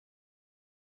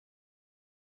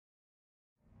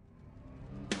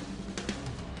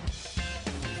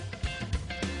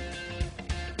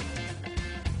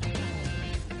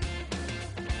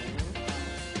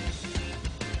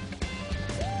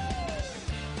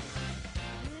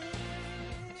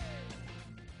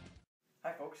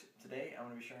folks, today I'm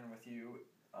going to be sharing with you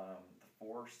the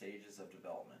 4 stages of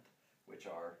development, which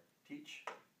are teach,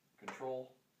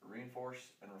 control, reinforce,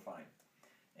 and refine.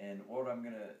 And what I'm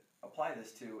going to apply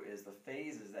this to is the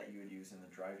phases that you would use in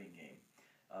the driving game.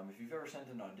 If you've ever sent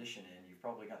an audition in, you've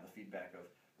probably gotten the feedback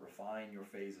of refine your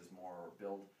phases more, or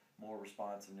build more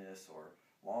responsiveness, or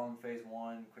long phase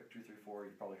 1, quick 2, 3, 4.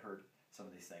 You've probably heard some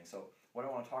of these things. So what I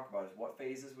want to talk about is what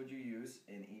phases would you use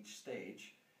in each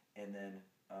stage, and then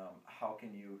how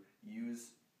can you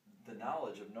use the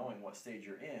knowledge of knowing what stage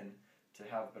you're in to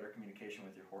have better communication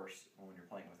with your horse when you're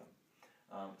playing with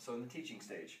them. So in the teaching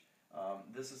stage,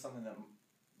 this is something that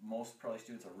most probably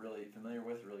students are really familiar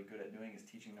with, really good at doing, is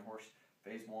teaching the horse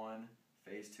phase 1,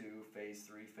 phase 2, phase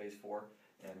 3, phase 4,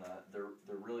 and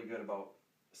they're really good about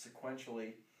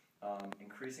sequentially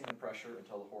increasing the pressure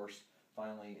until the horse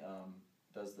finally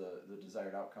does the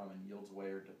desired outcome and yields away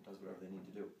or does whatever they need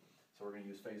to do. So we're going to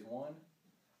use phase 1,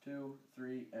 2,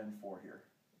 3, and 4 here.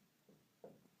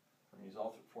 We're going to use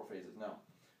all 4 phases. Now,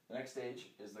 the next stage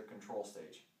is the control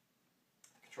stage.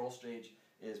 The control stage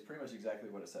is pretty much exactly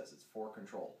what it says. It's for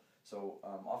control. So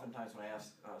oftentimes when I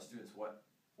ask students what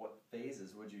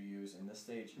phases would you use in this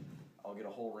stage, I'll get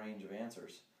a whole range of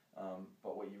answers.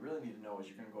 But what you really need to know is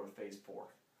you're going to go to phase 4.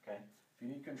 Okay? If you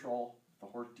need control, the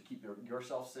horse, to keep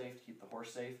yourself safe, to keep the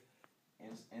horse safe,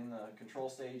 in the control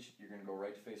stage, you're going to go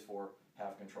right to phase 4,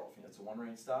 have control. If it's a 1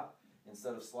 rein stop,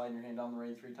 instead of sliding your hand down the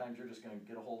rein 3 times, you're just going to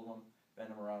get a hold of them, bend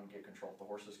them around, and get control. If the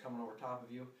horse is coming over top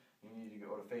of you, you need to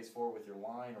go to phase 4 with your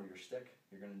line or your stick.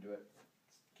 You're going to do it.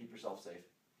 Keep yourself safe.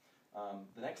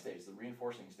 The next stage, the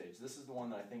reinforcing stage, this is the one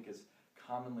that I think is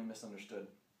commonly misunderstood.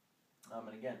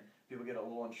 And again, people get a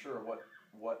little unsure of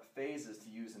what phases to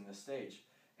use in this stage.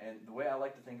 And the way I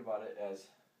like to think about it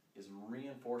is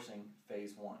reinforcing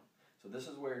phase 1. So this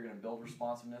is where you're going to build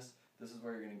responsiveness. This is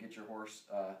where you're going to get your horse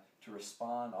to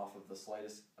respond off of the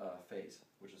slightest phase,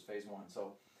 which is phase 1.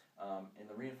 So in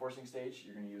the reinforcing stage,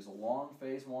 you're going to use a long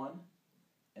phase 1,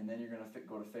 and then you're going to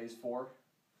go to phase 4,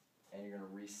 and you're going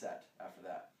to reset after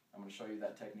that. I'm going to show you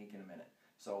that technique in a minute.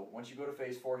 So once you go to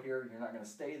phase 4 here, you're not going to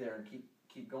stay there and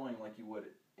keep going like you would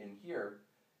in here.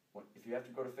 If you have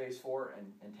to go to phase 4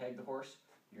 and tag the horse,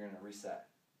 you're going to reset.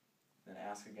 Then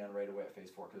ask again right away at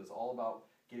phase 4, because it's all about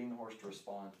getting the horse to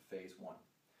respond to phase 1.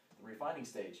 The refining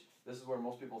stage, this is where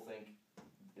most people think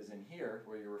is in here,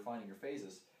 where you're refining your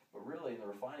phases. But really, in the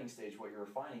refining stage, what you're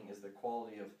refining is the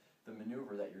quality of the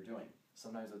maneuver that you're doing.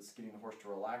 Sometimes it's getting the horse to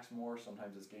relax more.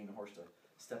 Sometimes it's getting the horse to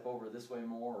step over this way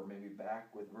more, or maybe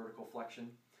back with vertical flexion,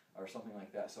 or something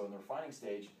like that. So in the refining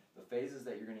stage, the phases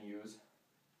that you're going to use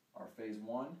are phase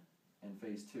 1 and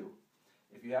phase 2.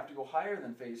 If you have to go higher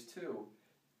than phase 2,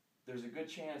 there's a good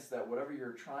chance that whatever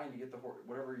you're trying to get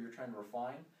whatever you're trying to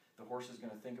refine, the horse is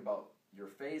going to think about your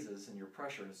phases and your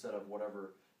pressure instead of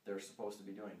whatever they're supposed to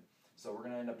be doing. So we're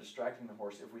going to end up distracting the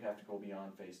horse if we have to go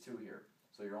beyond phase 2 here.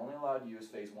 So you're only allowed to use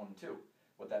phase 1 and 2.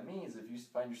 What that means, if you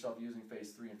find yourself using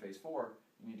phase 3 and phase 4,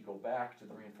 you need to go back to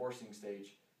the reinforcing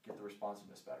stage, get the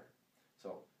responsiveness better.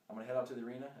 So I'm going to head out to the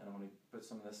arena, and I'm going to put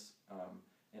some of this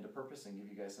into purpose and give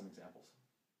you guys some examples.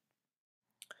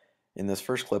 In this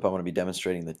first clip, I'm going to be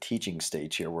demonstrating the teaching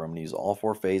stage here, where I'm going to use all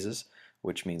 4 phases,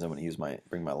 which means I'm going to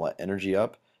bring my energy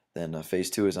up. Then phase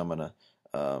 2 is I'm going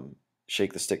to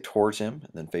shake the stick towards him.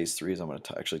 And then phase 3 is I'm going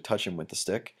to actually touch him with the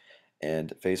stick.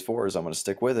 And phase 4 is I'm going to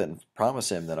stick with it and promise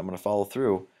him that I'm going to follow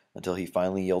through until he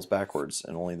finally yields backwards,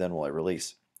 and only then will I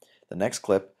release. The next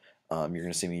clip, you're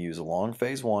going to see me use a long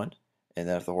phase 1, and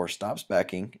then if the horse stops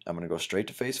backing, I'm going to go straight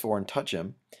to phase 4 and touch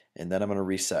him, and then I'm going to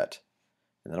reset.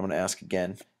 And then I'm going to ask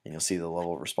again, and you'll see the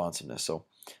level of responsiveness. So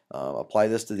apply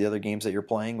this to the other games that you're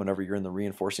playing whenever you're in the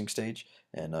reinforcing stage,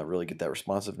 and really get that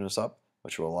responsiveness up,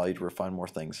 which will allow you to refine more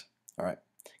things. All right,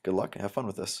 good luck and have fun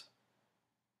with this.